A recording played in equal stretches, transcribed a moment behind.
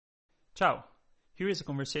Ciao! Here is a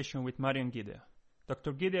conversation with Marian Gidea.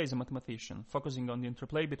 Dr. Gidea is a mathematician focusing on the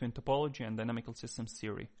interplay between topology and dynamical systems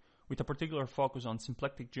theory, with a particular focus on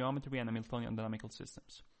symplectic geometry and Hamiltonian dynamical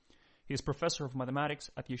systems. He is professor of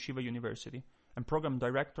mathematics at Yeshiva University and program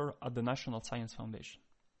director at the National Science Foundation.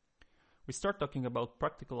 We start talking about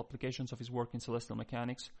practical applications of his work in celestial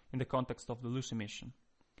mechanics in the context of the Lucy mission.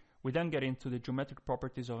 We then get into the geometric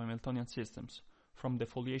properties of Hamiltonian systems, from the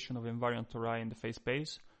foliation of invariant tori in the phase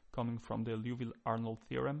space, coming from the Liouville-Arnold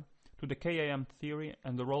theorem, to the KAM theory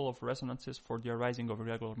and the role of resonances for the arising of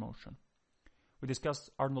irregular motion. We discussed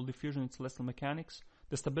Arnold diffusion in celestial mechanics,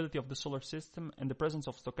 the stability of the solar system, and the presence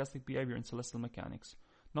of stochastic behavior in celestial mechanics,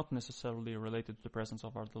 not necessarily related to the presence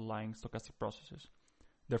of underlying stochastic processes,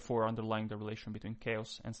 therefore underlying the relation between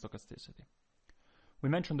chaos and stochasticity. We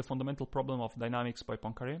mentioned the fundamental problem of dynamics by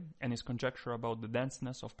Poincaré and his conjecture about the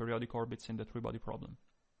denseness of periodic orbits in the three-body problem.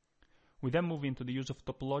 We then move into the use of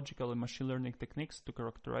topological and machine learning techniques to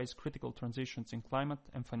characterize critical transitions in climate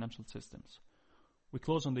and financial systems. We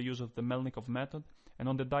close on the use of the Melnikov method and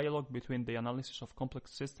on the dialogue between the analysis of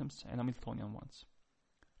complex systems and Hamiltonian ones.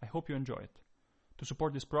 I hope you enjoy it. To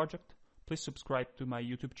support this project, please subscribe to my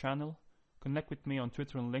YouTube channel, connect with me on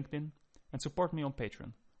Twitter and LinkedIn, and support me on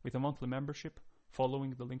Patreon with a monthly membership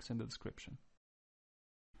following the links in the description.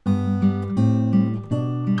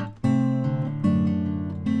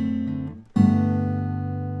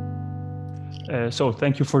 So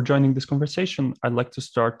thank you for joining this conversation. I'd like to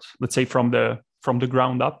start, let's say, from the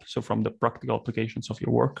ground up, so from the practical applications of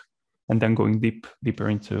your work, and then going deeper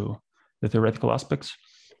into the theoretical aspects.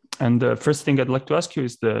 And the first thing I'd like to ask you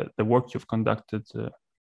is the work you've conducted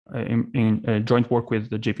in joint work with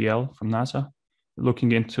the JPL from NASA,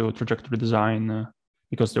 looking into trajectory design,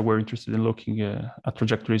 because they were interested in looking at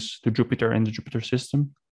trajectories to Jupiter and the Jupiter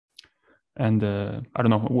system. And I don't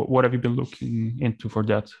know, what have you been looking into for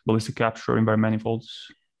that? Ballistic capture, invariant manifolds?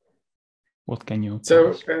 What can you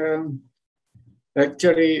tell us?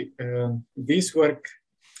 Actually, this work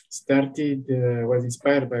was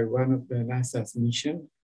inspired by one of the NASA's mission,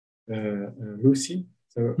 Lucy.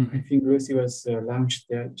 So I think Lucy was launched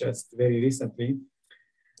just very recently.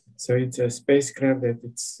 So it's a spacecraft that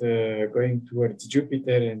it's going towards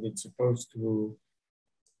Jupiter, and it's supposed to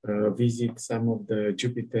visit some of the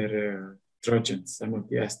Jupiter Trojans, some of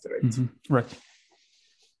the asteroids. Right.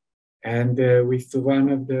 And with one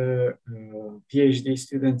of the PhD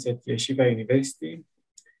students at Yeshiva University,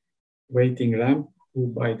 Waiting Ram, who,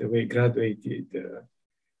 by the way, graduated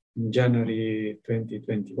in January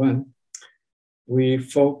 2021, we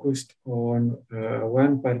focused on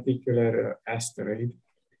one particular asteroid.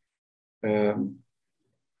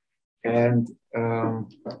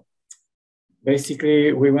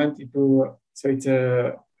 Basically, we wanted to,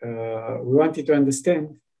 we wanted to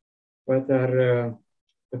understand what are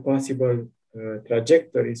the possible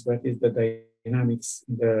trajectories, what is the dynamics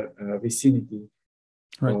in the vicinity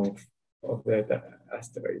of that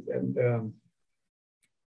asteroid. And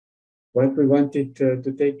what we wanted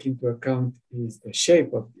to take into account is the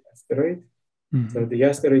shape of the asteroid. So the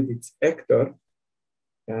asteroid is Hector,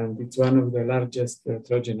 and it's one of the largest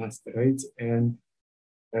Trojan asteroids, and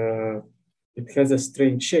it has a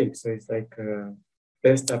strange shape. So it's like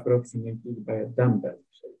best approximated by a dumbbell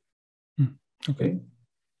shape. Okay.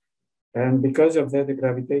 And because of that, the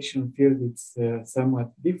gravitational field is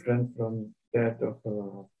somewhat different from that of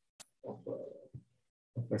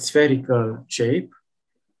a spherical shape.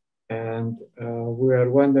 And we are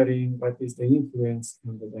wondering what is the influence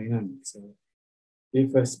on the dynamics. So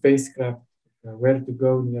if a spacecraft were to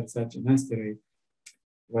go near such an asteroid,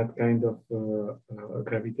 what kind of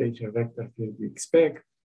gravitational vector field we expect,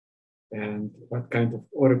 and what kind of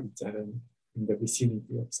orbits are in the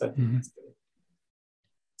vicinity of such an asteroid.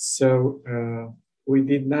 So we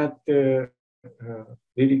did not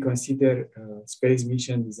really consider space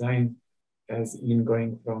mission design as in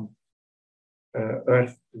going from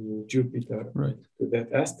Earth to Jupiter to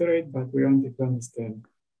that asteroid, but we wanted to understand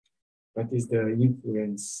what is the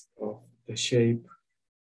influence of the shape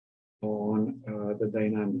on the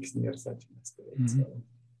dynamics near such an asteroid. So,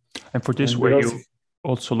 and for this, were you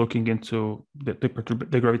also looking into the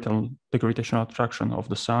gravitational attraction of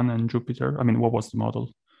the Sun and Jupiter? I mean, what was the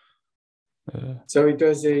model? So it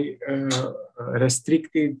was a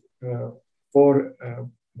restricted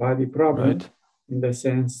four-body problem, in the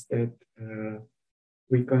sense that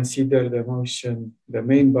we consider the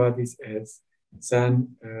main bodies as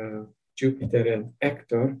Sun, Jupiter, and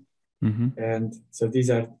Hector. And so these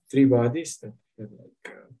are three bodies that have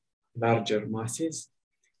larger masses.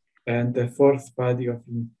 And the fourth body of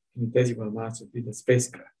infinitesimal mass would be the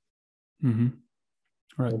spacecraft.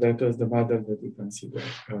 Right. So that was the model that we considered.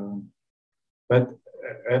 But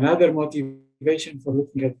another motivation for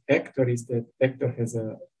looking at vector is that vector has a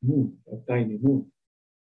moon, a tiny moon.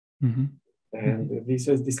 Mm-hmm. And this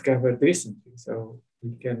was discovered recently. So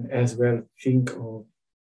we can as well think of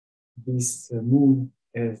this moon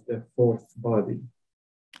as the fourth body.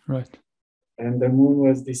 Right. And the moon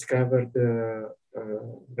was discovered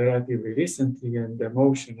relatively recently, and the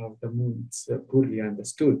motion of the moon is poorly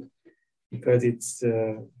understood because it's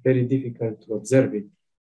very difficult to observe it.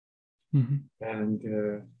 Mm-hmm. And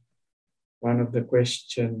one of the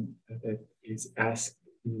questions that is asked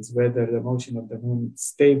is whether the motion of the moon is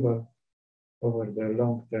stable over the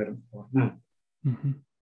long term or not, Mm-hmm.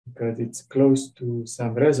 because it's close to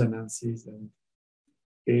some resonances, and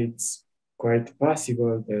it's quite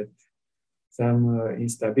possible that some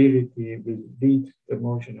instability will lead the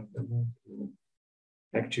motion of the moon to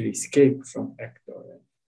actually escape from vector.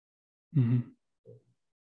 Mm-hmm.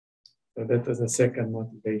 So that was a second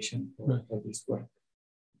motivation for this work.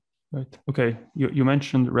 Right. Okay. You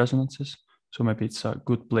mentioned resonances, so maybe it's a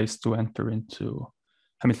good place to enter into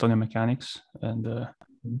Hamiltonian mechanics. And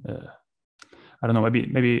I don't know,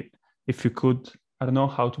 maybe if you could, I don't know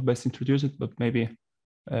how to best introduce it, but maybe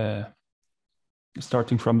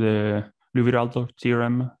starting from the Liouville-Arnold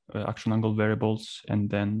theorem, action angle variables, and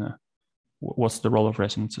then what's the role of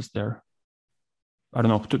resonances there? I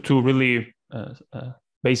don't know, to really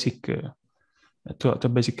basic, to a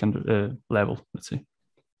basic level, let's say.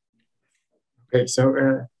 Okay, so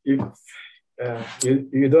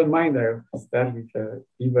if you don't mind, I'll start with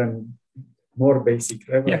even more basic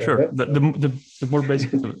level. Yeah, sure. The more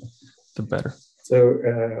basic, the better. So,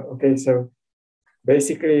 okay, so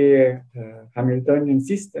basically Hamiltonian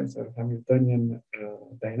systems or Hamiltonian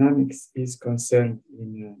dynamics is concerned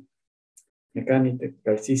in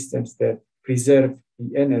mechanical systems that preserve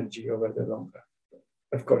the energy over the long run.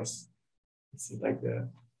 Of course, this is like the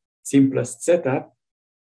simplest setup,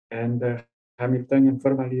 and Hamiltonian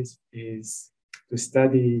formalism is to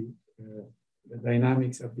study the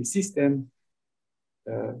dynamics of the system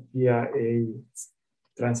via a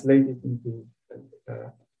translated into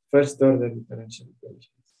first order differential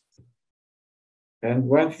equations. And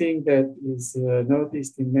one thing that is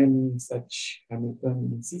noticed in many such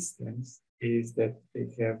Hamiltonian systems is that they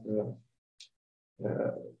have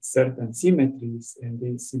certain symmetries, and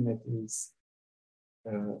these symmetries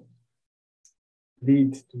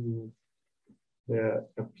lead to the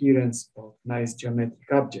appearance of nice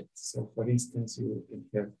geometric objects. So, for instance, you can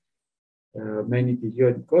have many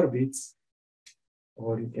periodic orbits,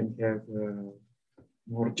 or you can have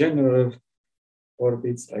more general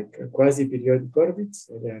orbits like quasi-periodic orbits.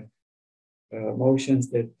 So there are motions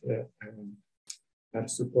that are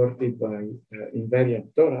supported by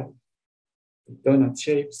invariant tori, donut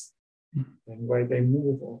shapes. And while they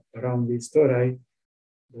move around these tori,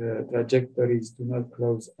 the trajectories do not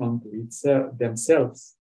close onto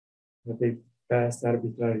themselves, but they pass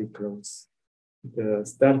arbitrarily close to the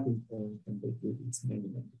starting point, and they do this many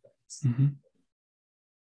times. Mm-hmm.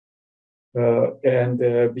 And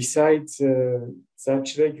besides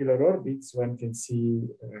such regular orbits, one can see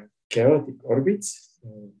chaotic orbits,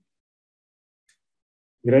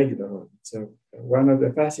 irregular orbits. So one of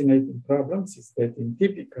the fascinating problems is that in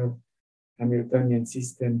typical Hamiltonian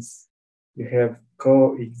systems, you have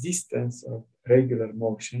coexistence of regular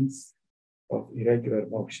motions of irregular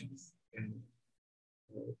motions. And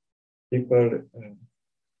people,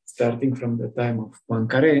 starting from the time of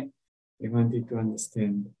Poincaré, they wanted to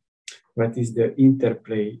understand what is the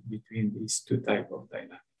interplay between these two types of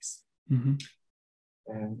dynamics. Mm-hmm.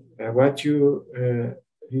 And what you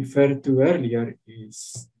referred to earlier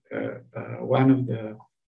is one of the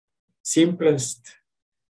simplest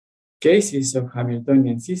cases of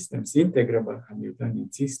Hamiltonian systems, integrable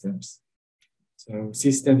Hamiltonian systems. So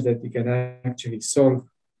systems that you can actually solve,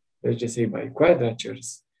 let's just say, by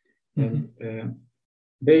quadratures. Mm-hmm. And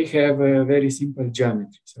they have a very simple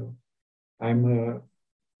geometry. So I'm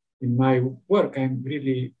in my work, I'm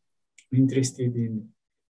really interested in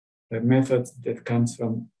the methods that come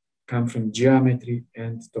from geometry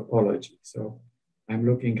and topology. So I'm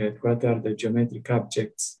looking at what are the geometric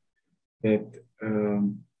objects that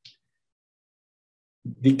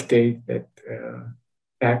dictate, that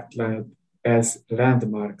act like as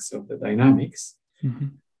landmarks of the dynamics. Mm-hmm.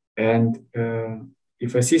 And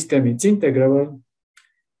if a system is integrable,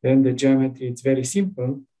 then the geometry is very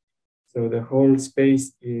simple. So the whole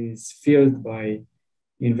space is filled by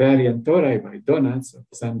invariant tori, by donuts of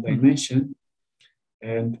some dimension.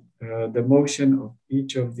 And the motion of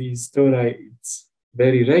each of these tori is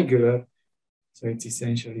very regular. So it's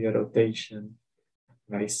essentially a rotation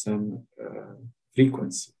by some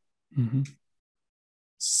frequency. Mm-hmm.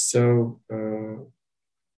 So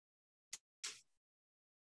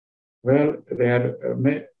Well,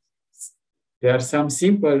 there are some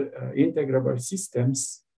simple integrable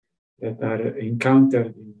systems that are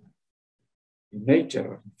encountered in nature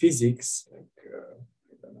or in physics, like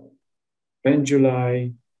I don't know,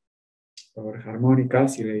 penduli or harmonic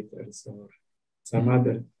oscillators or some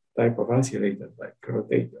other type of oscillator like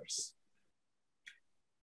rotators.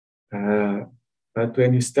 But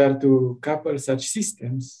when you start to couple such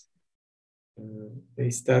systems, they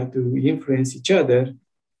start to influence each other.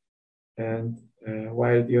 And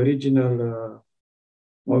while the original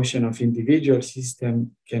motion of individual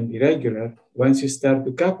system can be regular, once you start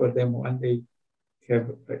to couple them, when they have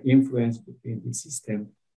influence between the system,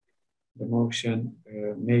 the motion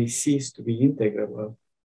may cease to be integrable.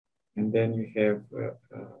 And then you have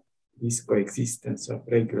this coexistence of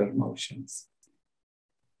regular motions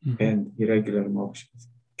and irregular motions,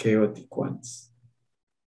 chaotic ones.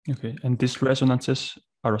 Okay, and these resonances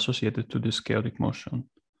are associated to this chaotic motion.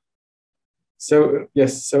 So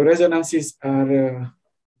yes, so resonances are,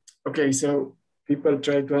 okay, so people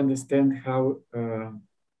try to understand how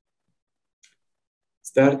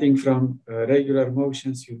starting from regular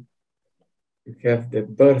motions, you have the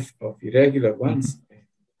birth of irregular ones.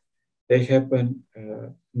 They happen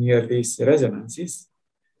near these resonances.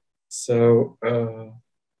 So,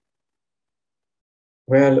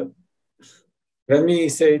 well, let me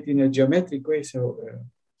say it in a geometric way. So,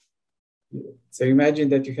 so imagine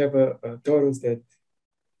that you have a torus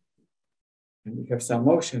and you have some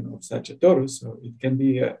motion of such a torus. So it can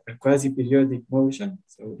be a quasi-periodic motion.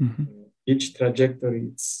 So each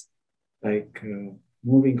trajectory is like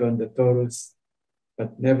moving on the torus,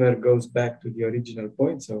 but never goes back to the original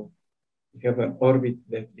point. So you have an orbit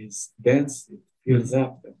that is dense, it fills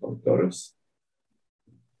up the whole torus.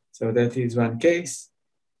 So that is one case.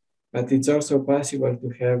 But it's also possible to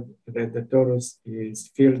have that the torus is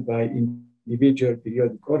filled by individual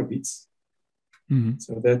periodic orbits.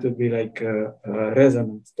 So that would be like a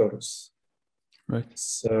resonant torus. Right.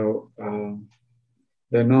 So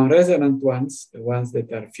the non-resonant ones, the ones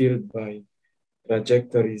that are filled by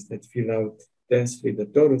trajectories that fill out densely the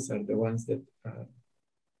torus, are the ones that are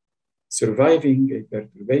surviving a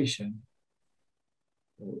perturbation.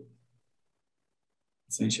 So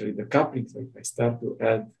essentially the coupling. So if I start to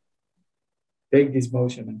take this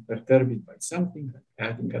motion and perturb it by something, like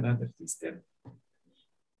adding another system,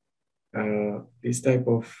 this type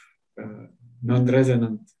of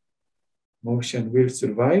non-resonant motion will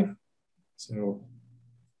survive. So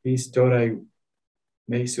this tori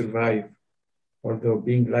may survive, although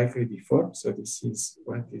being likely deformed. So this is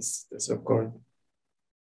what is the so-called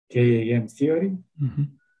KAM theory,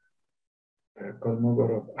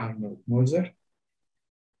 Kolmogorov-Arnold-Moser.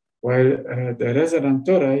 While the resonant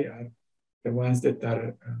tori are the ones that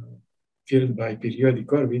are filled by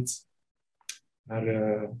periodic orbits,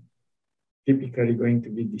 are typically going to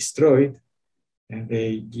be destroyed, and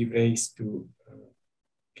they give rise to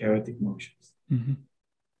chaotic motions.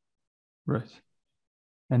 Right.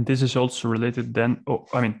 And this is also related then,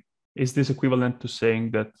 is this equivalent to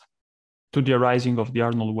saying that to the arising of the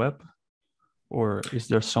Arnold web? Or is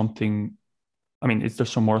there something, is there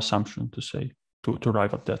some more assumption to say to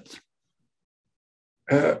arrive at that?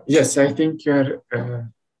 Yes, I think you're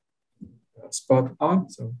spot on.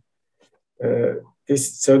 So,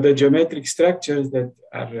 the geometric structures that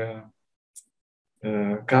are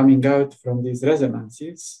coming out from these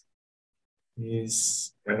resonances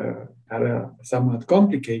are somewhat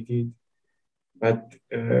complicated, but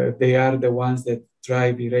they are the ones that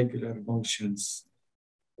drive irregular motions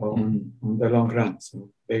on the long run.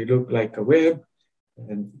 So they look like a web,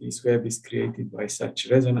 and this web is created by such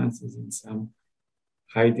resonances in some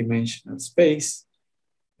high-dimensional space,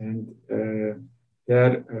 and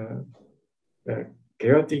there are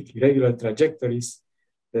chaotic, irregular trajectories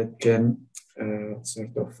that can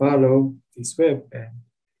sort of follow this web. And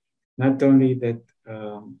not only that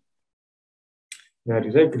they are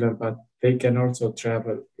irregular, but they can also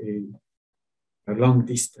travel a long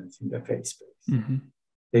distance in the phase space.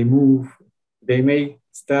 They move, they may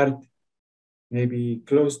start maybe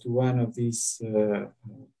close to one of these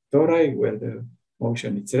tori where the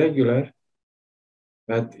motion is regular,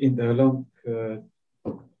 but in the long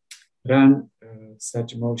run,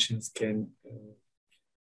 such motions can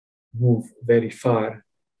move very far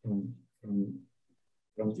from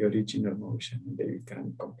the original motion, and they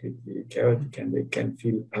become completely chaotic, and they can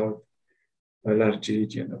fill out a large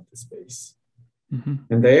region of the space.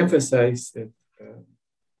 And I emphasize that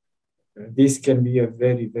this can be a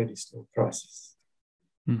very, very slow process.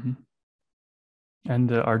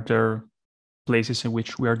 And are there places in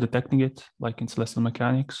which we are detecting it, like in celestial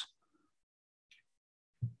mechanics?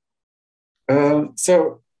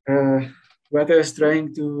 So what I was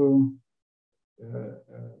trying to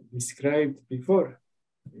describe before,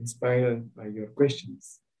 inspired by your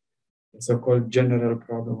questions, the so-called general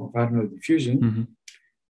problem of Arnold diffusion. Mm-hmm.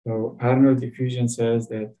 So Arnold diffusion says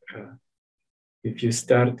that if you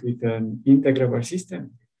start with an integrable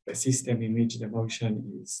system, a system in which the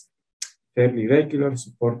motion is fairly regular,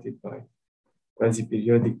 supported by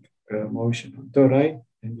quasi-periodic motion on tori,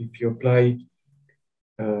 and if you apply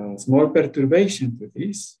small perturbation to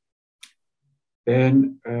this,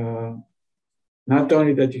 then not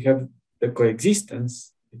only that you have the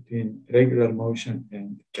coexistence between regular motion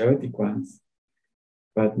and chaotic ones,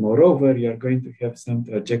 but moreover, you are going to have some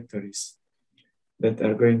trajectories that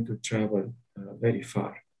are going to travel very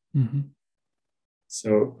far. Mm-hmm.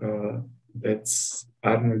 So that's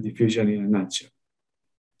Arnold diffusion in a nutshell.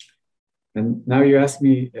 And now you ask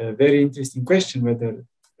me a very interesting question, whether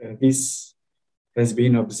this has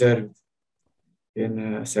been observed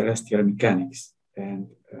in celestial mechanics. And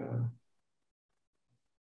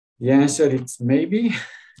the answer is maybe.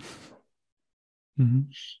 Mm-hmm.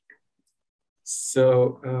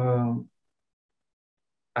 So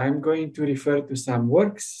I'm going to refer to some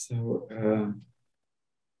works. So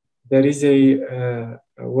there is a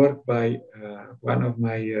work by one of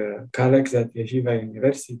my colleagues at Yeshiva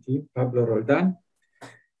University, Pablo Roldan,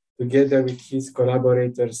 together with his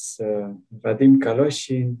collaborators, Vadim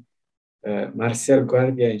Kaloshin, Marcel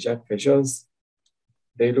Guardia, and Jacques Fejoz.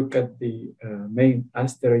 They look at the main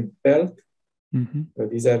asteroid belt. Mm-hmm. So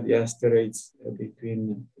these are the asteroids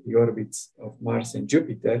between the orbits of Mars and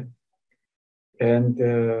Jupiter. And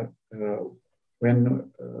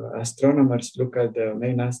when astronomers look at the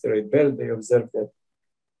main asteroid belt, they observe that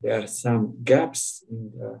there are some gaps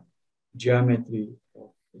in the geometry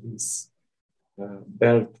of this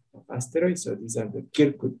belt of asteroids. So these are the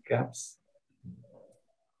Kirkwood gaps.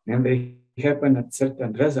 And they happen at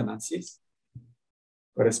certain resonances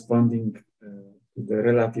corresponding to the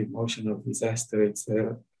relative motion of these asteroids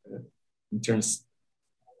in terms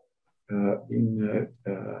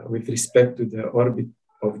with respect to the orbit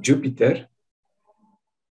of Jupiter.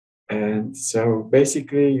 And so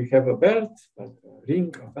basically you have a belt, a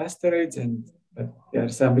ring of asteroids, but there are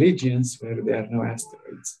some regions where there are no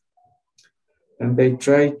asteroids. And they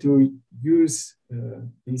try to use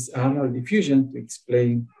this Arnold diffusion to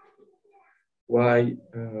explain why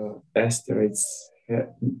asteroids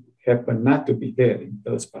happen not to be there in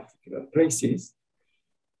those particular places.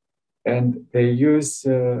 And they use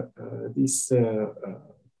these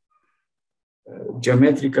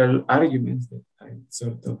geometrical arguments that I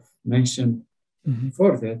sort of mentioned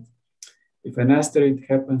before that. If an asteroid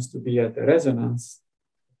happens to be at a resonance,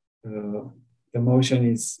 the motion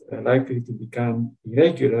is likely to become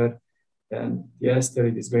irregular, and the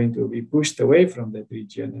asteroid is going to be pushed away from that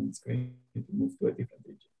region and it's going to move to a different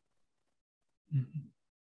region. Mm-hmm.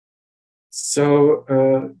 So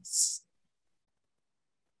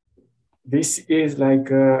this is like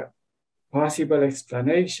a possible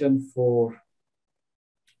explanation for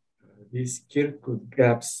these Kirkwood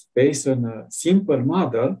gaps based on a simple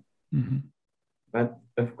model. Mm-hmm. But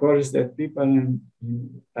of course, that people in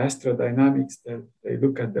astrodynamics, that they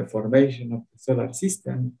look at the formation of the solar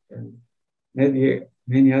system and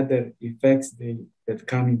many other effects that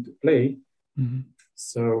come into play. Mm-hmm.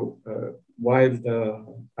 So while the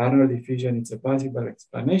Arnold diffusion is a possible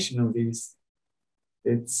explanation of this,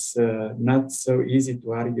 it's not so easy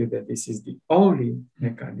to argue that this is the only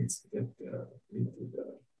mechanism that lead to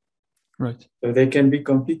the. Right. So they can be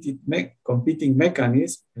competing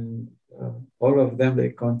mechanisms, and all of them, they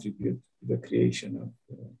contribute to the creation of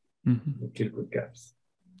the Kirkwood gaps.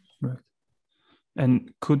 Right.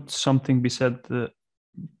 And could something be said,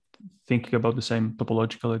 thinking about the same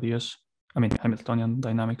topological ideas, I mean, Hamiltonian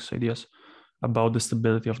dynamics ideas, about the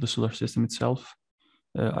stability of the solar system itself?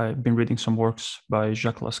 I've been reading some works by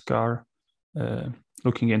Jacques Lascar,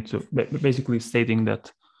 looking into, basically stating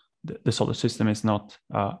that the solar system is not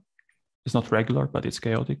regular, but it's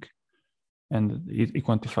chaotic, and it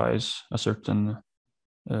quantifies a certain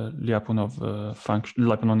Lyapunov function,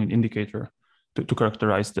 Lyapunov indicator, to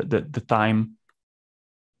characterize the time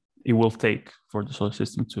it will take for the solar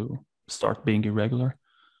system to start being irregular.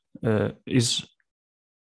 Is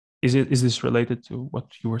this related to what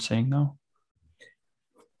you were saying now?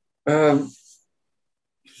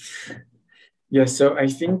 Yes, so I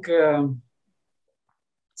think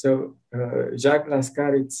Jacques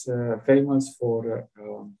Lascar is famous for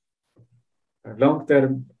a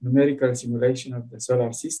long-term numerical simulation of the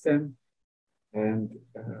solar system, and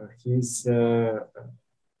his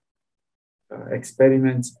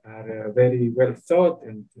experiments are very well thought,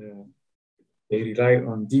 and they rely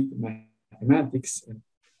on deep mathematics. And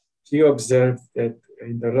he observed that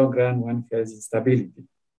in the long run one has instability.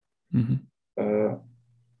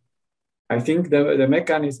 I think the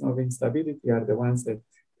mechanism of instability are the ones that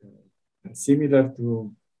are similar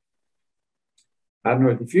to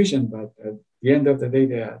Arnold diffusion, but at the end of the day,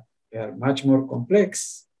 they are much more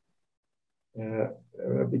complex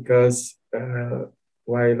because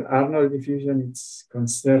while Arnold diffusion is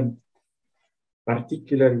concerned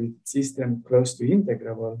particularly with system close to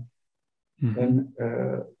integrable, then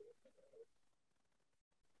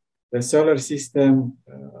the solar system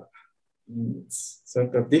it's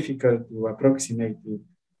sort of difficult to approximate it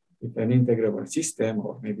with an integrable system,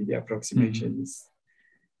 or maybe the approximation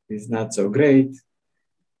is not so great.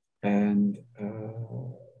 And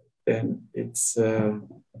then it's,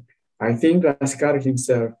 I think Laskar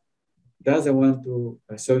himself doesn't want to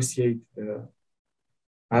associate the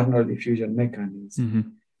Arnold diffusion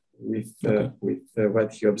mechanism with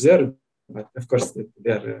what he observed, but of course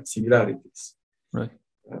there are similarities. Right.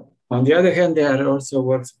 On the other hand, there are also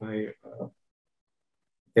works by,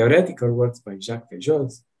 theoretical works by Jacques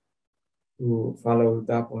Pejos, who followed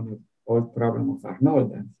up on an old problem of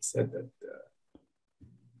Arnold, and he said that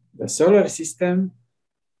the solar system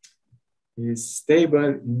is stable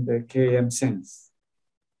in the Km sense.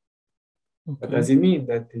 What does it mean?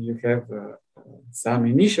 That you have some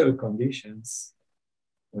initial conditions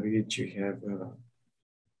for which you have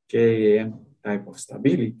Km type of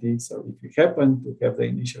stability. So if you happen to have the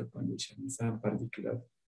initial condition in some particular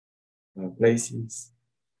places,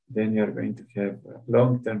 then you are going to have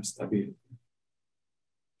long-term stability.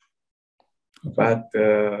 But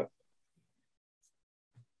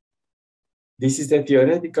this is the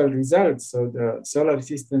theoretical result. So the solar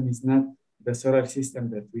system is not the solar system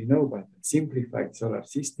that we know, but a simplified solar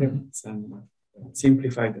system. Some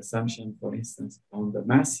simplified assumption, for instance, on the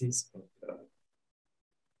masses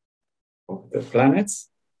of the planets.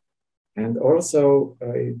 And also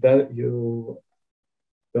that you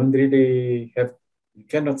don't really have, you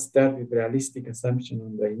cannot start with realistic assumption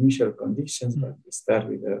on the initial conditions, but you start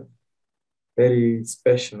with a very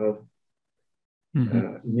special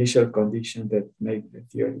initial condition that make the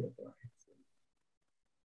theory apply.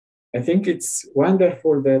 I think it's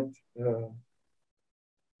wonderful that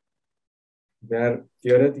there are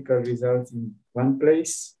theoretical results in one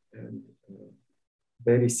place and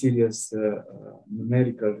very serious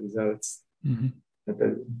numerical results at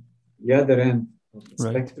the other end of the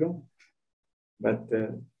spectrum. But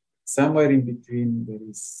somewhere in between, there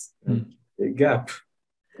is a gap.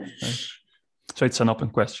 Right. So it's an open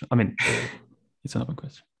question. I mean, it's an open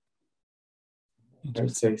question. I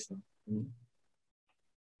would say so.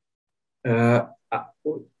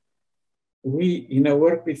 We, in a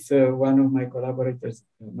work with one of my collaborators,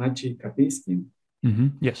 Maciej Kapiński,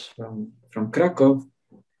 yes, from Krakow,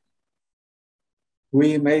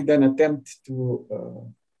 we made an attempt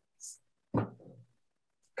to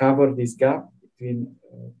cover this gap between,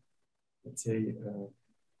 let's say,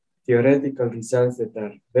 theoretical results that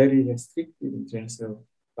are very restrictive in terms of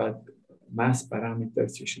what mass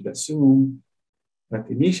parameters you should assume, what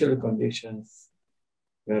initial conditions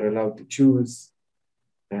we are allowed to choose,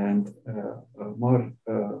 and a more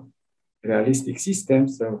realistic system.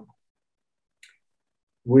 So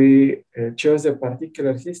we chose a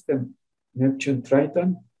particular system, Neptune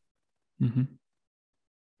Triton.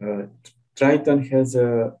 Triton has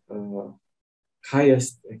a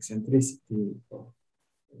highest eccentricity of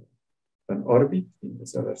an orbit in the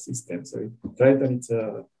solar system. So Triton is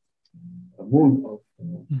a moon of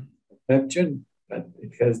Neptune, but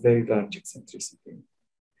it has very large eccentricity.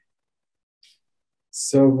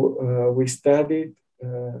 So we studied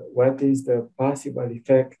what is the possible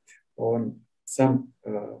effect on some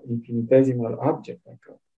infinitesimal object. Like,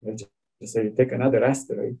 let's just say you take another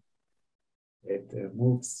asteroid that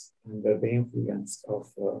moves under the influence of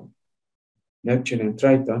Neptune and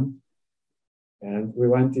Triton, and we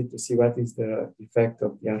wanted to see what is the effect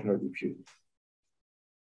of the Arnold diffusion.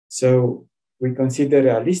 So we consider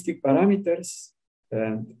realistic parameters,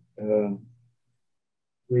 and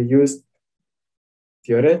we used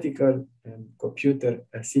theoretical and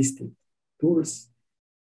computer-assisted tools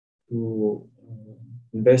to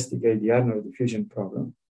investigate the Arnold diffusion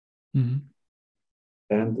problem.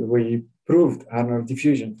 And we proved Arnold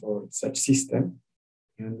diffusion for such system.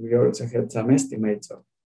 And we also had some estimates of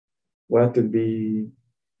what would be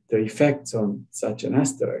the effects on such an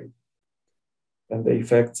asteroid. And the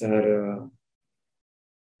effects are,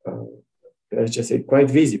 let's just say, quite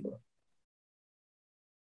visible.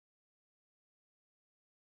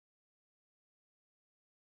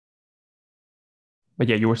 But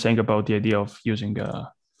yeah, you were saying about the idea of using,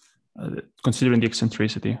 considering the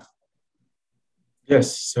eccentricity.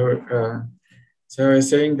 Yes. So I was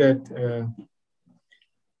saying that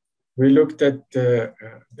we looked at the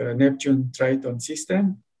Neptune Triton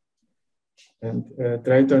system, and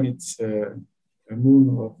Triton it's a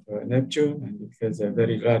moon of Neptune, and it has a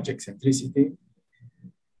very large eccentricity.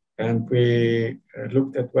 And we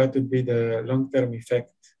looked at what would be the long-term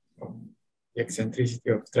effect of the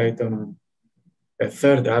eccentricity of Triton on a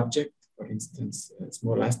third object, for instance, a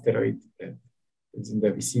small asteroid that is in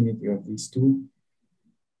the vicinity of these two.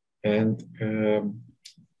 And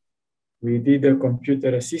we did a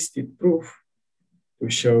computer-assisted proof to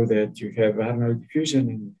show that you have Arnold diffusion,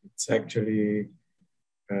 and it's actually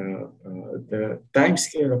the time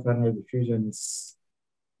scale of Arnold diffusion is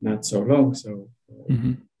not so long, so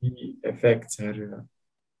the effects are,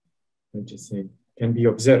 let's just say, can be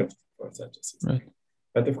observed for such a system. Right.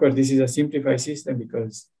 But of course, this is a simplified system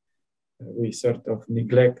because we sort of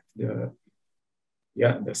neglect the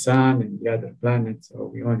sun and the other planets, so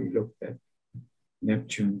we only looked at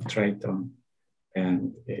Neptune, Triton,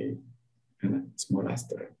 and a small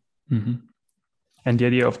asteroid. And the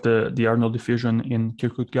idea of the Arnold diffusion in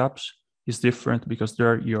Kirkwood gaps is different because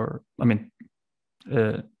there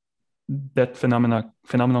that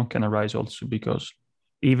phenomenon can arise also because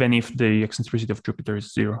even if the eccentricity of Jupiter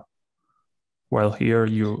is 0, while here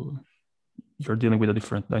you're dealing with a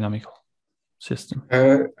different dynamical system.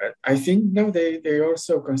 I think no, they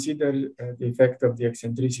also consider the effect of the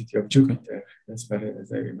eccentricity of Jupiter, as far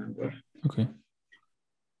as I remember. Okay.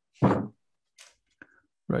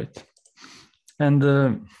 Right. And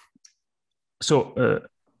so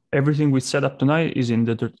everything we set up tonight is in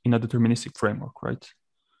a deterministic framework, right?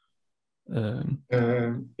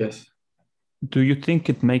 Yes. Do you think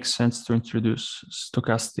it makes sense to introduce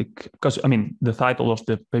stochastic? Because the title of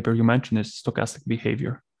the paper you mentioned is stochastic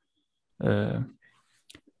behavior.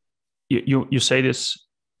 You say this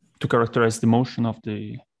to characterize the motion of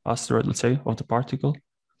the asteroid, let's say, of the particle,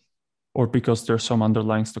 or because there's some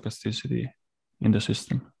underlying stochasticity in the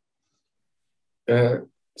system?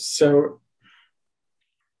 So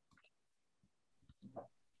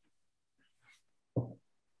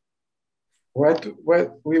what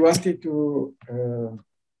we wanted to,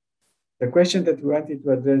 the question that we wanted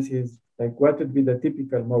to address is like, what would be the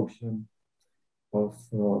typical motion of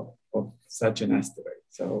such an asteroid?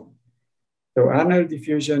 So Arnold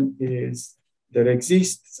diffusion is, there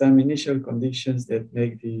exist some initial conditions that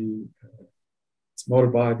make the small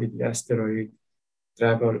body, the asteroid,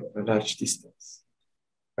 travel a large distance.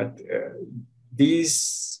 But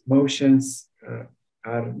these motions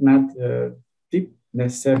are not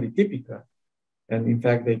necessarily typical. And in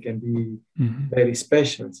fact, they can be very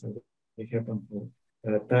special. So they happen for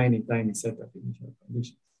a tiny, tiny set of initial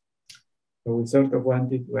conditions. So we sort of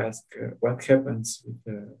wanted to ask what happens with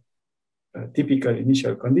the typical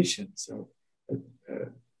initial conditions. So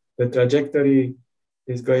the trajectory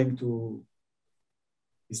is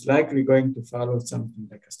likely going to follow something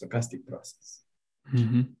like a stochastic process.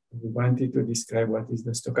 We wanted to describe what is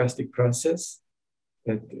the stochastic process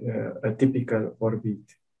that a typical orbit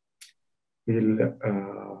will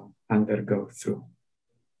undergo through.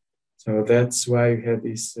 So that's why we had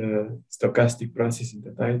this stochastic process in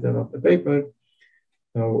the title of the paper.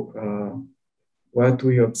 So what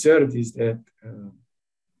we observed is that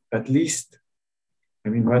at least,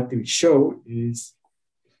 what we show is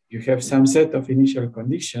you have some set of initial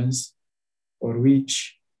conditions for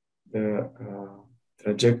which the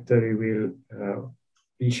trajectory will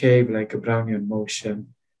behave like a Brownian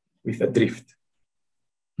motion with a drift.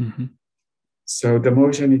 So the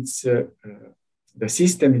motion, it's the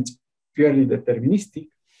system, it's purely deterministic,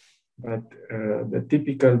 but the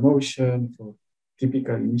typical motion for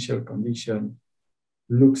typical initial condition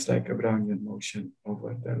looks like a Brownian motion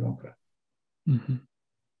over the long run.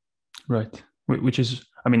 Right. Which is,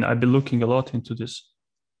 I've been looking a lot into this.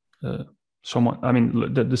 The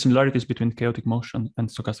similarities between chaotic motion and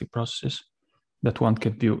stochastic processes that one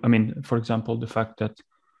can view. For example, the fact that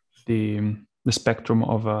the spectrum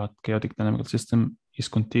of a chaotic dynamical system is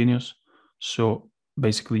continuous. So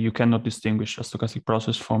basically, you cannot distinguish a stochastic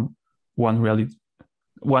process from one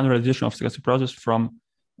realization of stochastic process from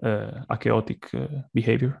a chaotic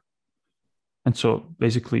behavior. And so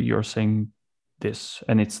basically, you're saying this,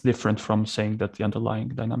 and it's different from saying that the underlying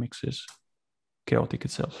dynamics is chaotic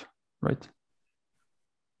itself, right?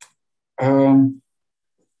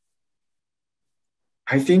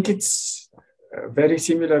 I think it's very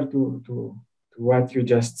similar to what you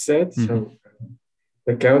just said. So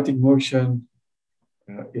the chaotic motion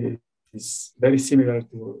is very similar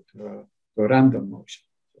to a random motion.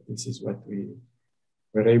 So this is what we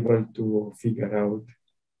were able to figure out,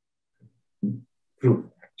 prove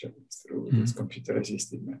actually. actually through these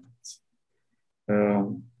computer-assisted methods.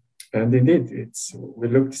 And indeed, we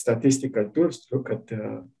looked statistical tools to look at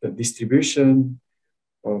the distribution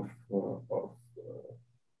of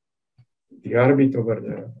the orbit over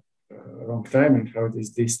the long time and how this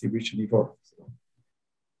distribution evolves.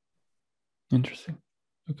 Interesting.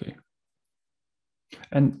 Okay.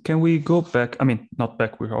 And can we go back? I mean, not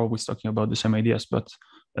back, we're always talking about the same ideas, but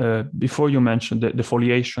before you mentioned the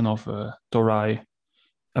foliation of tori,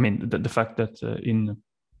 I mean, the fact that in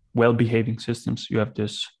well-behaving systems, you have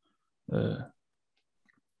this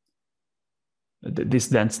this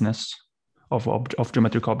denseness of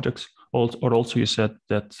geometric objects. Or also you said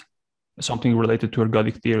that something related to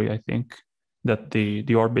ergodic theory, I think, that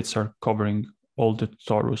the orbits are covering all the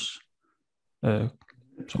torus,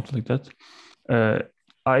 something like that.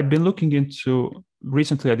 I've been looking into,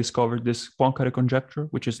 recently I discovered this Poincaré conjecture,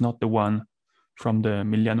 which is not the one from the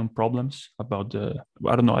Millennium Problems about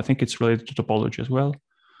I don't know, I think it's related to topology as well,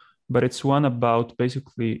 but it's one about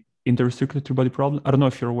basically interrestricted two-body problem. I don't know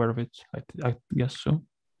if you're aware of it. I guess so.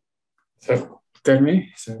 So tell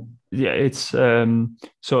me. Yeah, it's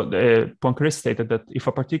Poincaré stated that if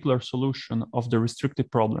a particular solution of the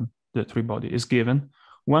restricted problem, the three-body, is given,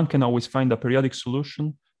 one can always find a periodic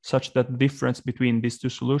solution such that the difference between these two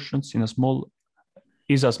solutions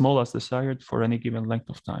is as small as desired for any given length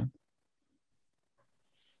of time.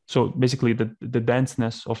 So basically the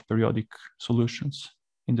denseness of periodic solutions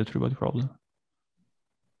in the three-body problem.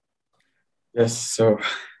 Yes, so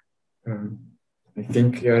I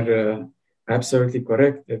think you're absolutely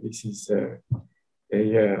correct that this is a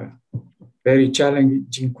very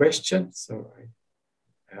challenging question. So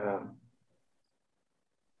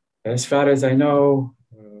as far as I know,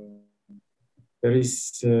 there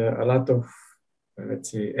is a lot of, let's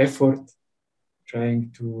say, effort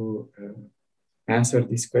trying to answer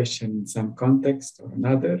this question in some context or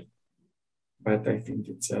another, but I think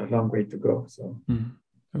it's a long way to go. So,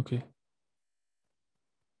 okay.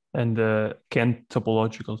 And can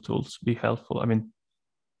topological tools be helpful? I mean,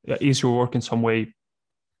 is your work in some way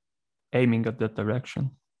aiming at that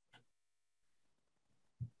direction?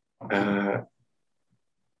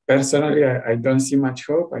 Personally, I don't see much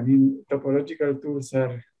hope. I mean, topological tools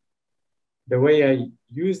are, the way I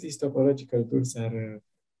use these topological tools are,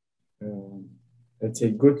 let's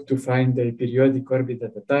say, good to find a periodic orbit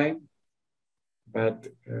at a time, but,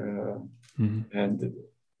 and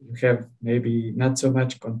you have maybe not so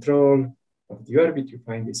much control of the orbit, you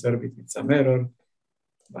find this orbit with some error,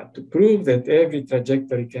 but to prove that every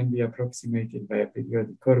trajectory can be approximated by a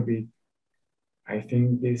periodic orbit, I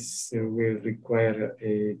think this will require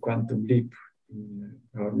a quantum leap in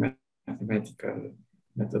our mathematical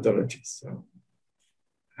methodologies. So,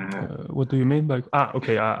 what do you mean by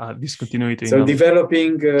discontinuity? So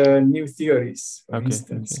developing new theories, for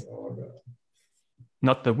instance. Okay. Or,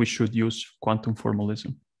 not that we should use quantum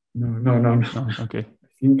formalism. No. Okay. I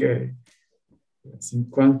think some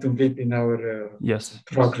quantum leap in our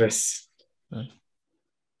progress. Yes. Right.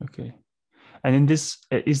 Okay. And in this,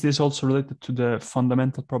 is this also related to the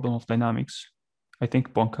fundamental problem of dynamics? I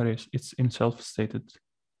think Poincaré it's himself stated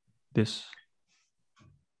this.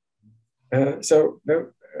 I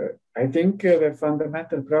think the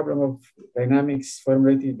fundamental problem of dynamics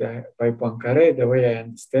formulated by Poincaré, the way I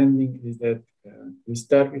understand it, is that we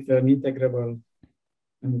start with an integrable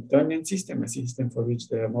Hamiltonian system, a system for which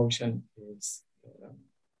the motion is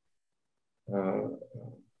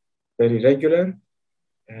very regular,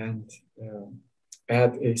 and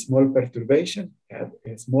add a small perturbation, add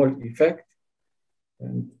a small effect.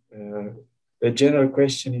 And the general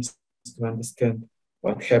question is to understand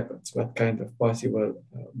what happens, what kind of possible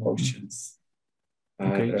motions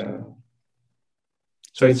are.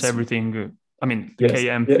 So it's everything. I mean, the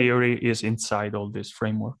KM theory is inside all this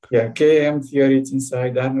framework. Yeah, KM theory is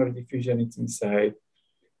inside, Arnold diffusion is inside.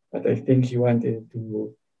 But I think he was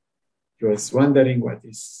wondering what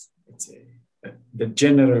is, let's say, the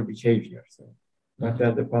general behavior. So what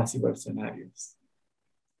are the possible scenarios?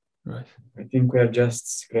 Right. I think we're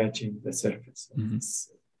just scratching the surface of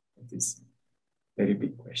this very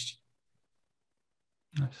big question.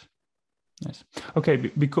 Nice. Okay,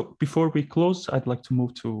 before we close, I'd like to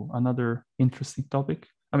move to another interesting topic.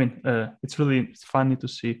 I mean, it's really funny to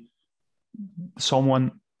see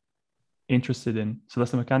someone interested in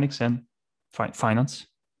celestial mechanics and finance.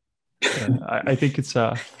 I think it's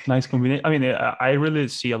a nice combination. I mean, I really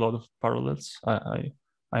see a lot of parallels. I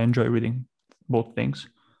enjoy reading both things.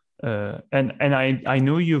 And I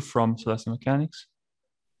knew you from celestial mechanics,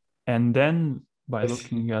 and then by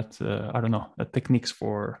looking at techniques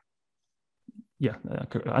for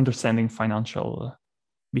understanding financial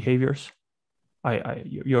behaviors,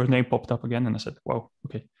 your name popped up again, and I said, "Wow,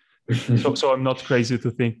 okay." So I'm not crazy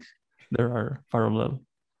to think there are parallel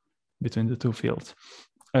between the two fields.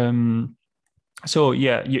 So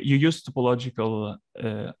yeah, you use topological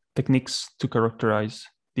techniques to characterize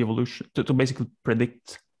the evolution, to basically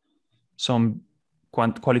predict some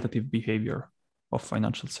qualitative behavior of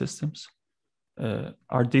financial systems.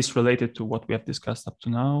 Are these related to what we have discussed up to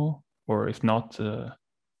now, or if not,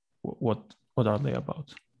 what are they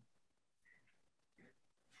about?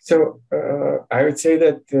 So I would say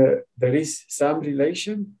that there is some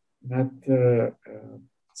relation,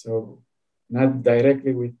 not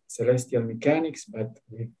directly with celestial mechanics, but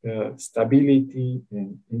with stability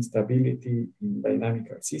and instability in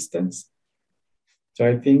dynamical systems. So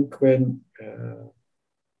I think when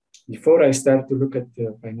before I start to look at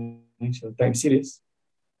the financial time series,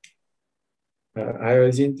 I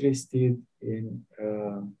was interested in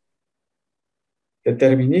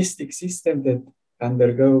deterministic system that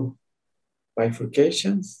undergo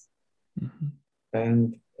bifurcations,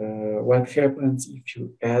 and what happens if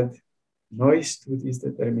you add noise to these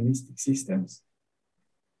deterministic systems.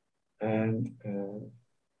 And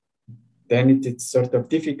then it's sort of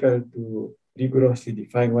difficult to rigorously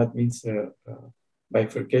define what means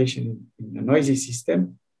bifurcation in a noisy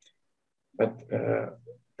system. But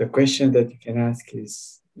the question that you can ask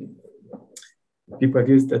is, people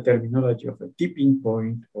use the terminology of a tipping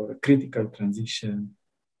point or a critical transition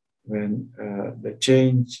when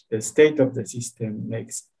the state of the system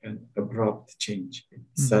makes an abrupt change.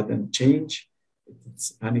 It's sudden change,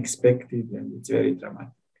 it's unexpected, and it's very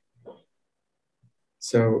dramatic.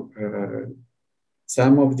 So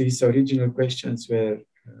some of these original questions were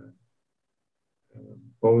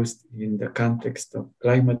posed in the context of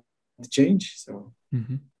climate change. So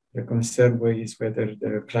the concern is whether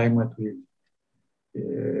the climate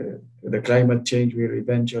change will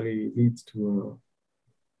eventually lead to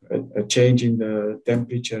a change in the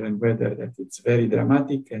temperature and weather that it's very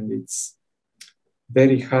dramatic, and it's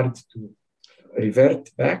very hard to revert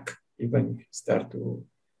back, even if you start to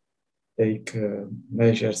take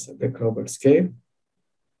measures at the global scale.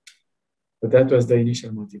 So that was the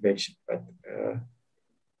initial motivation. But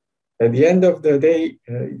at the end of the day,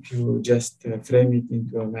 if you just frame it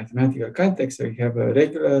into a mathematical context, so you have a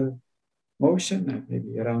regular motion,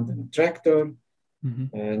 maybe around an attractor,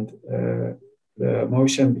 and the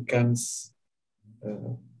motion becomes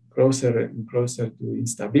closer and closer to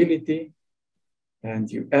instability, and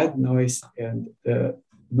you add noise, and the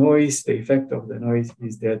effect of the noise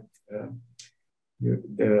is that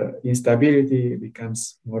the instability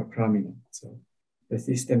becomes more prominent. So the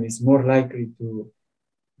system is more likely to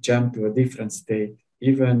jump to a different state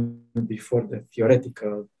even before the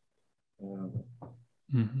theoretical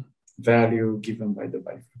value given by the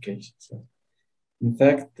bifurcation. So in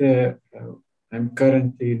fact, I'm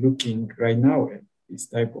currently looking right now at this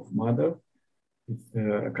type of model with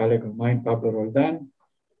a colleague of mine, Pablo Roldan,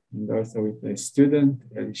 and also with a student,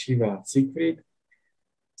 Yeshiva Siegfried.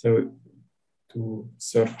 So to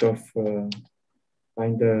sort of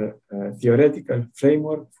find a theoretical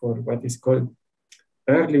framework for what is called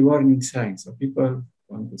early warning signs. So people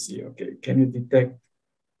want to see, okay, can you detect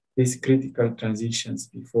these critical transitions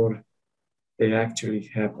before they actually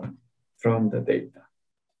happen from the data?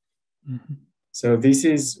 So this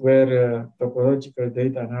is where topological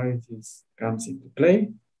data analysis comes into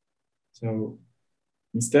play. So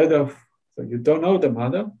instead of, so you don't know the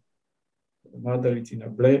model is in a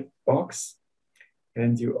black box,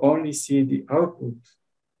 and you only see the output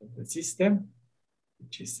of the system,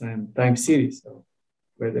 which is some time series. So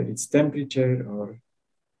whether it's temperature or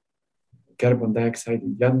carbon dioxide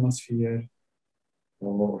in the atmosphere,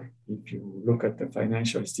 or if you look at the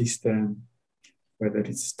financial system, whether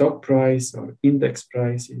it's stock price or index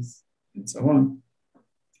prices, and so on.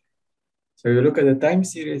 So you look at the time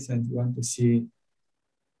series and you want to see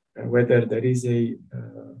whether there is a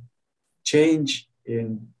change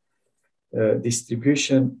in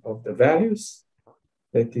distribution of the values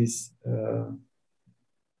that is a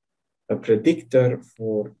predictor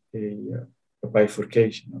for a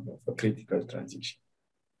bifurcation of a critical transition.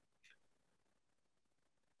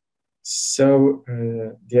 So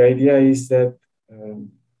the idea is that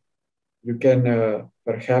you can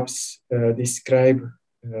perhaps describe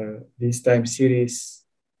this time series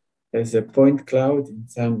as a point cloud in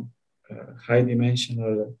some high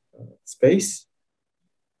dimensional space.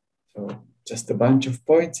 So just a bunch of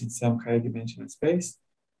points in some high dimensional space.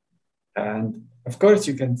 And of course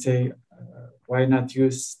you can say, why not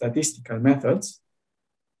use statistical methods?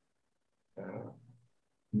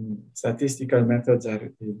 Statistical methods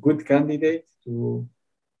are a good candidate to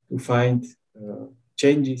find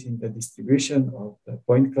changes in the distribution of the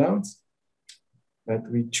point clouds, but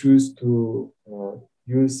we choose to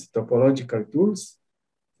use topological tools.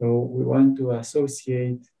 So we want to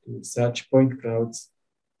associate to such point clouds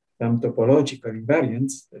some topological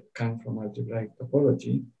invariants that come from algebraic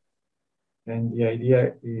topology. And the idea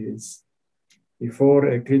is, before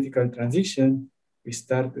a critical transition, we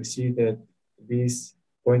start to see that these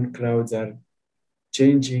point clouds are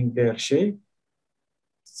changing their shape.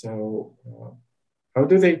 So how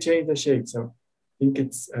do they change the shape? So I think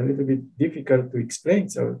it's a little bit difficult to explain.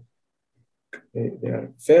 So they are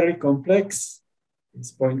very complex,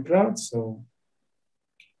 these point clouds. So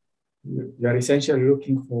you are essentially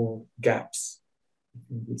looking for gaps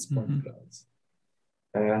in these point clouds.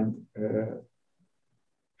 And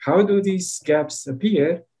how do these gaps appear?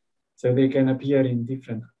 So they can appear in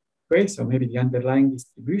different ways. So maybe the underlying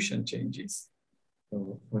distribution changes.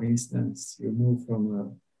 So for instance, you move from a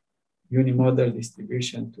unimodal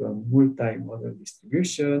distribution to a multi-modal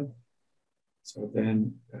distribution. So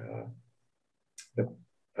then the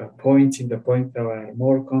points in the point cloud are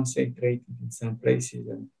more concentrated in some places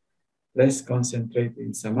and less concentrated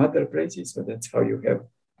in some other places. So that's how you have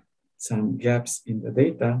some gaps in the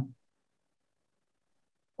data.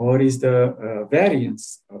 Or is the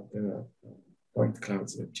variance of the point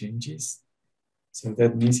clouds that changes? So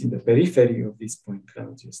that means in the periphery of these point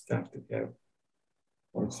clouds, you start to have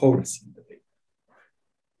or holes in the data.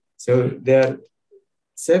 So there are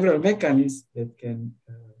several mechanisms that can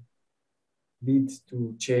lead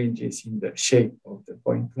to changes in the shape of the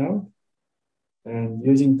point cloud. And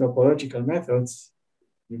using topological methods,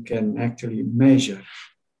 you can actually measure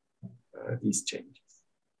these changes.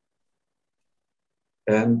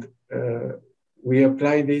 And we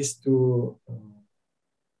apply this to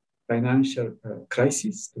financial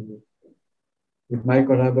crisis. With my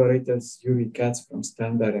collaborators, Yuri Katz from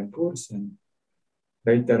Standard & Poor's, and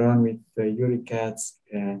later on with Yuri Katz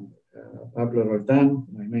and Pablo Roldan,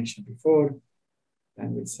 whom I mentioned before,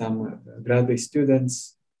 and with some graduate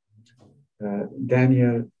students,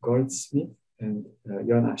 Daniel Goldsmith and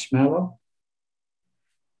Jonas Schmallow.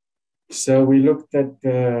 So we looked at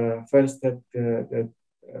first at the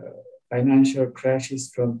financial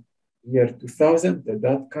crashes from year 2000, the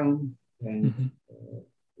dot-com, and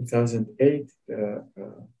 2008, the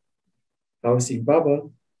housing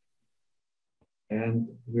bubble. And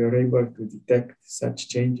we were able to detect such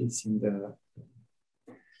changes in the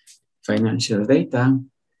financial data.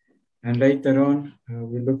 And later on,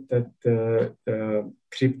 we looked at the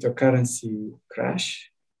cryptocurrency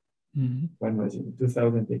crash. One was in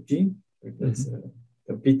 2018, it was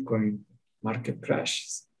the Bitcoin market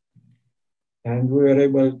crash. And we were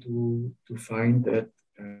able to find that,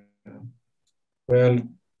 well,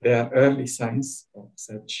 there are early signs of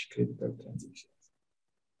such critical transitions.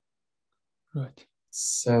 Right.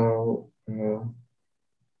 So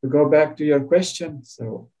to go back to your question,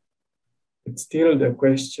 so it's still the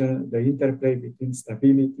question, the interplay between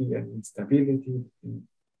stability and instability, in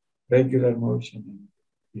regular motion and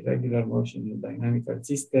irregular motion in a dynamical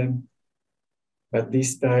system. But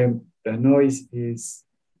this time, the noise is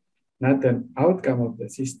not an outcome of the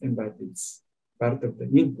system, but it's part of the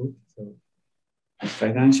input. So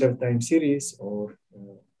financial time series or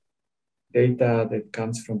data that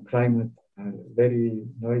comes from climate are very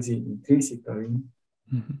noisy intrinsically.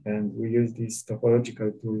 And we use these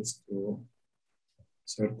topological tools to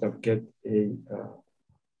sort of get a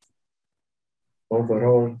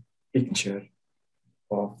overall picture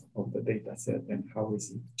of the data set and how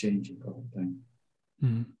is it changing over time.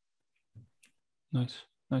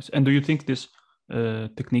 Nice. And do you think these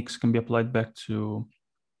techniques can be applied back to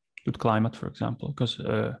climate, for example? Because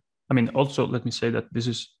I mean, also let me say that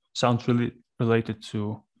this sounds really related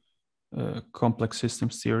to complex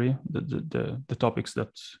systems theory, the topics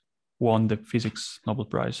that won the physics Nobel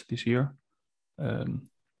Prize this year.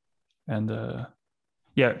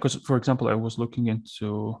 Yeah, because for example, I was looking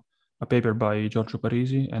into a paper by Giorgio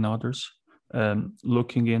Parisi and others,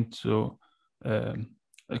 looking into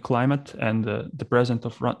climate and the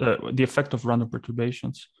effect of random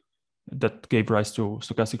perturbations that gave rise to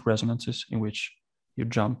stochastic resonances, in which you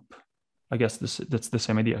jump. I guess that's the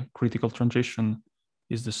same idea. Critical transition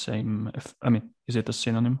is the same. I mean, is it a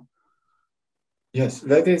synonym? Yes,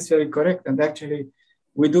 that is very correct. And actually,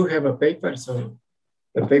 we do have a paper. So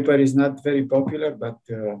the paper is not very popular, but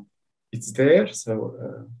it's there.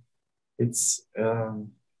 So it's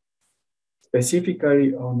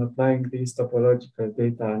specifically on applying these topological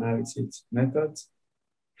data analysis methods,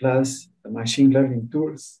 plus the machine learning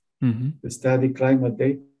tools to study climate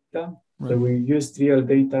data. Right. So we used real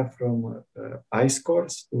data from ice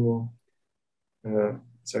cores to,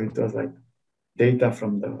 so it was like data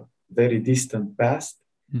from the very distant past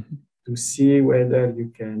to see whether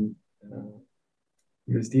you can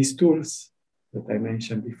use these tools that I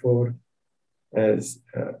mentioned before as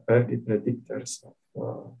early predictors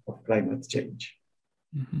of climate change.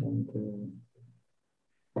 And,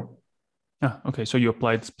 okay, so you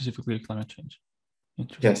applied specifically to climate change.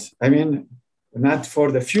 Yes, I mean, not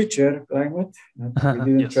for the future climate. We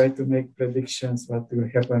didn't try to make predictions what will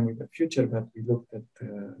happen with the future, but we looked at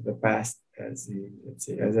the past as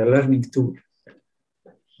a learning tool.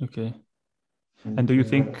 Okay. And do you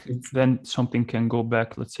think then something can go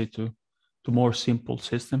back, let's say, to more simple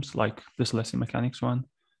systems like this lesson mechanics one?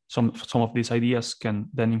 Some of these ideas can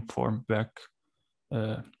then inform back,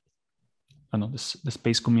 I don't know, the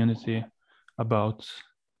space community about,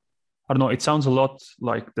 I don't know, it sounds a lot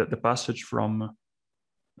like the passage from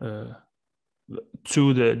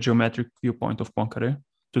to the geometric viewpoint of Poincaré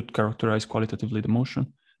to characterize qualitatively the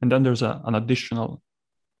motion. And then there's an additional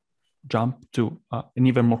jump to an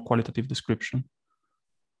even more qualitative description.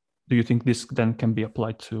 Do you think this then can be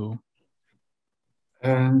applied to?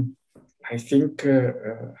 I think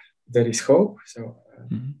there is hope.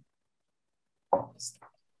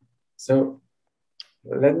 So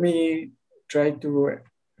let me try to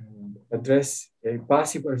address a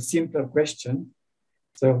possible simpler question.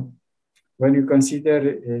 So when you consider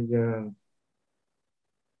a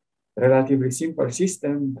relatively simple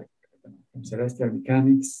system, like from celestial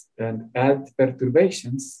mechanics, and add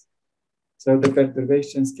perturbations, so the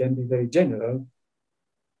perturbations can be very general.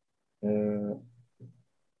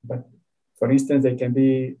 But for instance, they can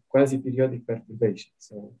be quasi-periodic perturbations.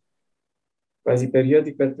 So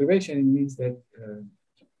quasi-periodic perturbation means that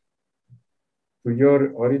to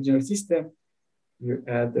your original system, you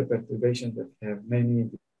add the perturbations that have many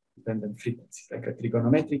dependent frequencies, like a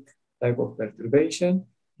trigonometric type of perturbation,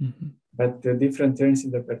 but the different terms in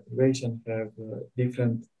the perturbation have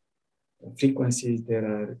different frequencies that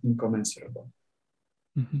are incommensurable.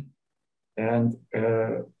 And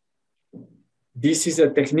this is a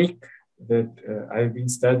technique that I've been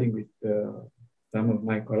studying with some of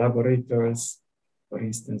my collaborators, for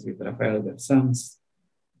instance, with Rafael del Sams,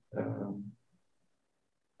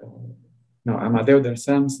 Amadeo del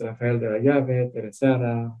Sams, Rafael de la Llave,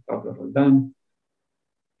 Teresara, Pablo Roldan.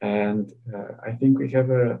 And I think we have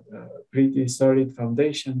a pretty solid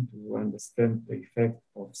foundation to understand the effect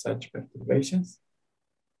of such perturbations.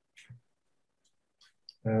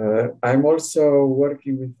 I'm also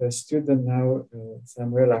working with a student now,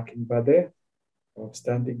 Samuel Akinbade, of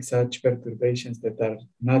studying such perturbations that are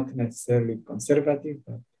not necessarily conservative,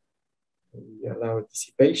 but we allow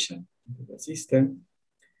dissipation into the system.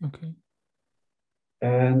 Okay.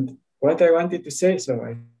 And what I wanted to say, so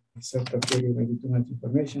I sort of gave you maybe too much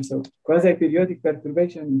information. So quasi-periodic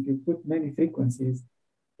perturbation, if you put many frequencies,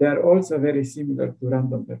 they are also very similar to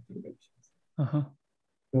random perturbations.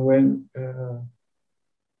 So when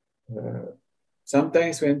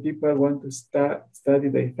sometimes when people want to study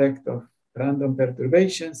the effect of random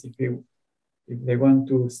perturbations, if they want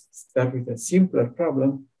to start with a simpler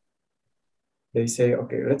problem, they say,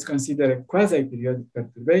 okay, let's consider a quasi-periodic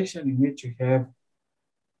perturbation in which you have,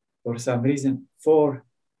 for some reason, 4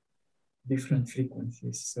 different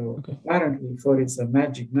frequencies. So apparently 4 is a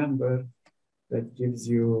magic number that gives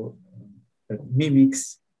you, that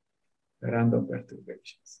mimics random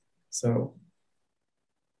perturbations. So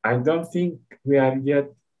I don't think we are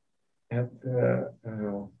yet at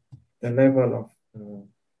the level of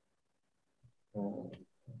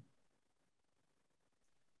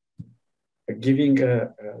giving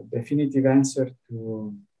a definitive answer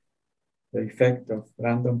to the effect of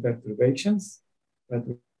random perturbations, but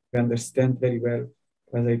we understand very well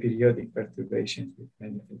quasi-periodic perturbations with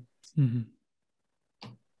many things.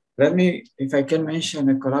 Let me, if I can mention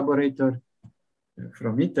a collaborator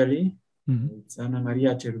from Italy, it's Anna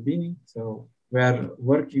Maria Cherubini. So we are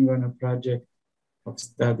working on a project of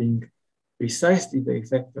studying precisely the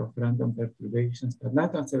effect of random perturbations, but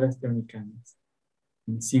not on celestial mechanics,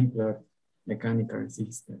 in simpler mechanical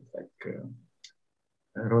systems like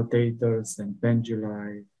rotators and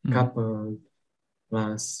penduli coupled,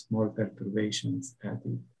 plus small perturbations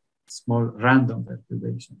added, small random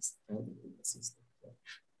perturbations added in the system.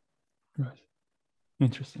 Right.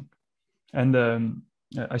 Interesting. And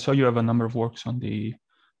I saw you have a number of works on the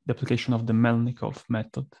application of the Melnikov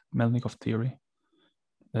method, Melnikov theory.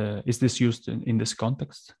 Is this used in this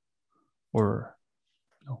context or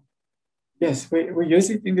no? Yes, we use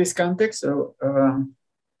it in this context. So,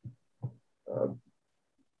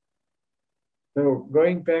 so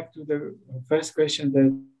going back to the first question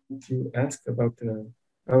that you asked about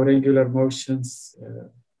how regular motions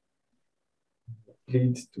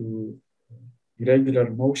lead to irregular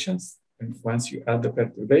motions and once you add the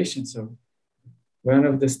perturbation. So one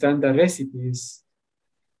of the standard recipes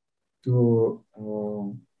to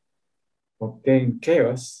obtain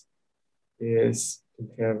chaos is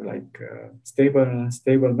to have like stable and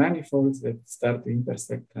unstable manifolds that start to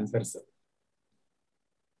intersect transversally.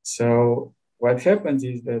 So what happens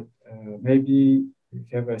is that maybe you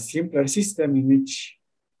have a simpler system in which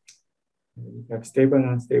you have stable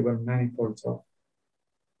and unstable manifolds of,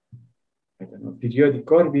 I don't know, periodic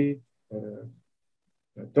orbit, or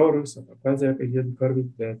a torus of a quasi-periodic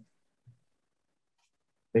orbit that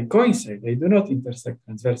they coincide, they do not intersect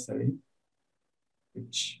transversally,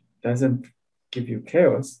 which doesn't give you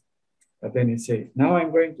chaos. But then you say, now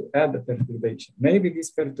I'm going to add a perturbation. Maybe this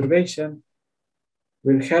perturbation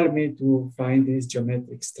will help me to find these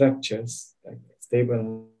geometric structures, like stable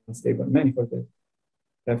and unstable manifold that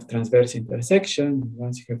have transverse intersection.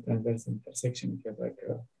 Once you have transverse intersection, you have like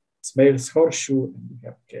a Smale's horseshoe and you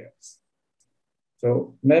have chaos.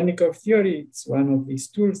 So Melnikov theory, it's one of these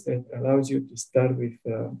tools that allows you to start with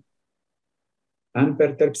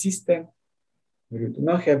unperturbed system where you do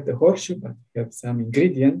not have the horseshoe, but you have some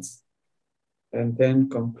ingredients, and then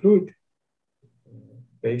conclude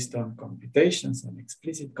based on computations, on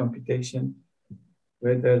explicit computation,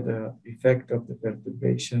 whether the effect of the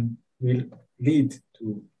perturbation will lead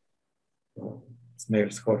to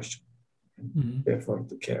Snail's horseshoe, and therefore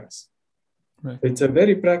to chaos. Right. It's a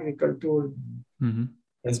very practical tool,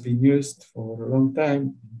 has been used for a long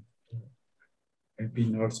time. I've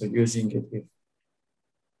been also using it with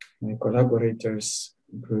my collaborators,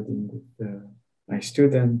 including with my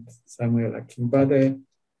student, Samuel Akimbade,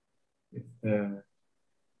 with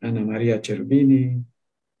Anna Maria Cherubini,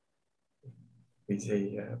 who is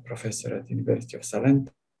a professor at the University of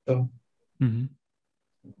Salento.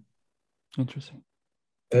 Interesting.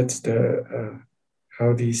 That's the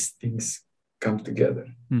how these things come together.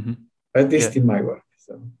 At least in my work.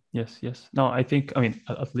 So. Yes. No, I think,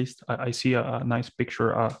 at least I see a nice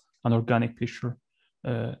picture, an organic picture.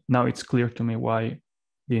 Now it's clear to me why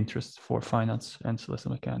the interest for finance and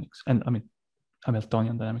celestial mechanics and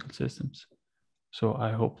Hamiltonian dynamical systems. So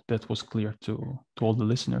I hope that was clear to all the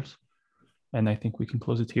listeners. And I think we can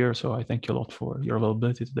close it here. So I thank you a lot for your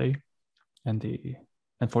availability today and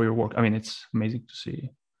for your work. It's amazing to see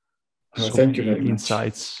so many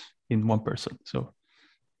insights in one person. So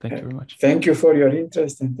thank you very much. Thank you for your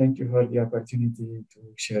interest and thank you for the opportunity to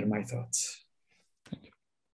share my thoughts.